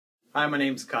Hi, my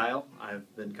name's Kyle.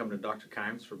 I've been coming to Dr.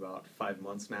 Kimes for about 5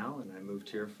 months now, and I moved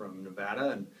here from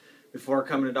Nevada. And before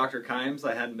coming to Dr. Kimes,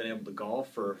 I hadn't been able to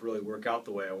golf or really work out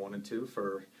the way I wanted to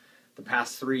for the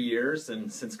past 3 years.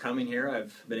 And since coming here,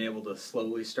 I've been able to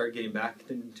slowly start getting back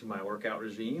into my workout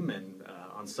regime. And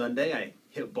on Sunday, I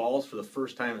hit balls for the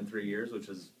first time in 3 years, which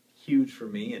is huge for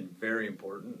me and very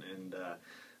important. And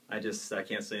I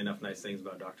can't say enough nice things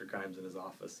about Dr. Kimes and his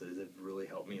office. It really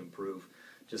helped me improve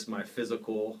just my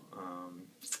physical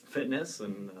fitness,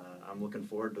 and I'm looking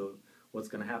forward to what's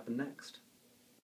going to happen next.